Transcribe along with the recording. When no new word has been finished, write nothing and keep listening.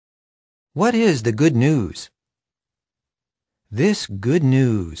What is the good news? This good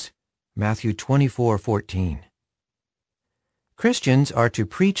news. Matthew 24:14. Christians are to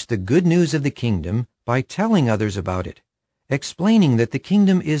preach the good news of the kingdom by telling others about it, explaining that the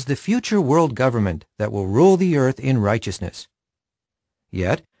kingdom is the future world government that will rule the earth in righteousness.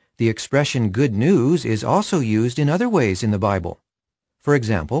 Yet, the expression good news is also used in other ways in the Bible. For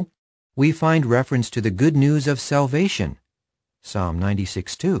example, we find reference to the good news of salvation, Psalm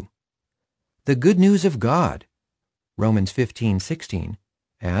 96:2, the good news of God, Romans 15:16,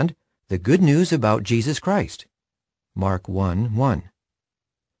 and the good news about Jesus Christ, Mark 1:1.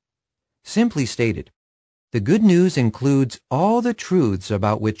 Simply stated, the good news includes all the truths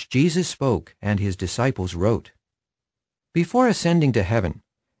about which Jesus spoke and his disciples wrote. Before ascending to heaven,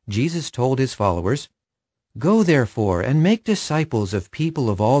 Jesus told his followers, "Go therefore and make disciples of people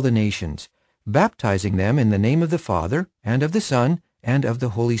of all the nations, baptizing them in the name of the Father, and of the Son, and of the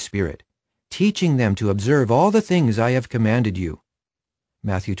Holy Spirit, teaching them to observe all the things I have commanded you."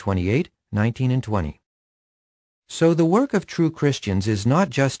 Matthew 28:19 and 20. So the work of true Christians is not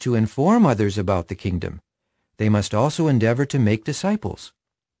just to inform others about the kingdom. They must also endeavor to make disciples.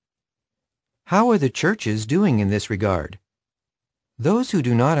 How are the churches doing in this regard? Those who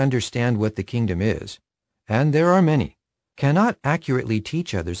do not understand what the kingdom is, and there are many, cannot accurately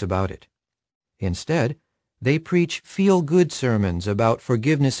teach others about it. Instead, they preach feel-good sermons about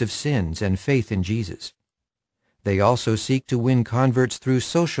forgiveness of sins and faith in Jesus. They also seek to win converts through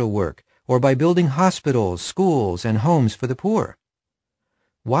social work or by building hospitals, schools, and homes for the poor.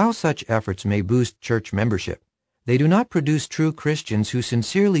 While such efforts may boost church membership, they do not produce true Christians who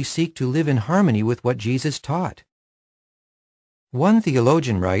sincerely seek to live in harmony with what Jesus taught. One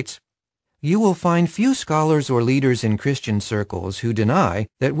theologian writes, "You will find few scholars or leaders in Christian circles who deny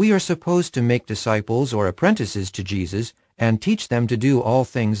that we are supposed to make disciples or apprentices to Jesus and teach them to do all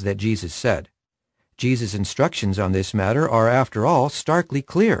things that Jesus said. Jesus' instructions on this matter are, after all, starkly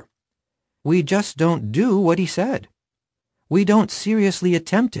clear. We just don't do what he said. We don't seriously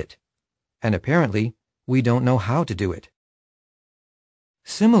attempt it, and apparently, we don't know how to do it."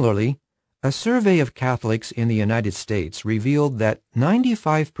 Similarly, a survey of Catholics in the United States revealed that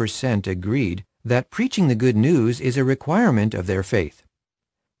 95% agreed that preaching the good news is a requirement of their faith.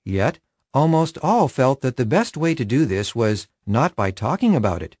 Yet, almost all felt that the best way to do this was not by talking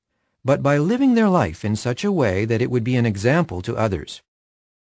about it, but by living their life in such a way that it would be an example to others.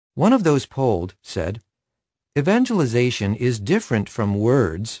 One of those polled said, "Evangelization is different from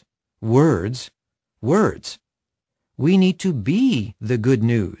words, words, words. We need to be the good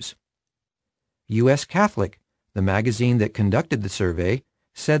news." U.S. Catholic, the magazine that conducted the survey,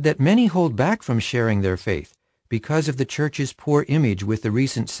 said that many hold back from sharing their faith because of the church's poor image with the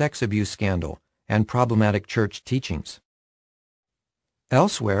recent sex abuse scandal and problematic church teachings.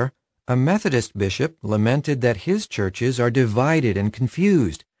 Elsewhere, a Methodist bishop lamented that his churches are divided and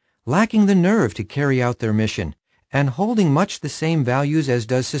confused, lacking the nerve to carry out their mission, and holding much the same values as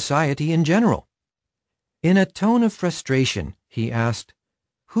does society in general. In a tone of frustration, he asked,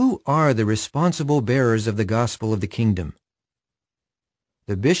 "Who are the responsible bearers of the gospel of the kingdom?"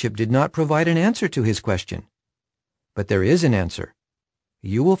 The bishop did not provide an answer to his question. But there is an answer.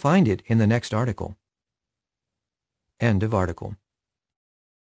 You will find it in the next article. End of article.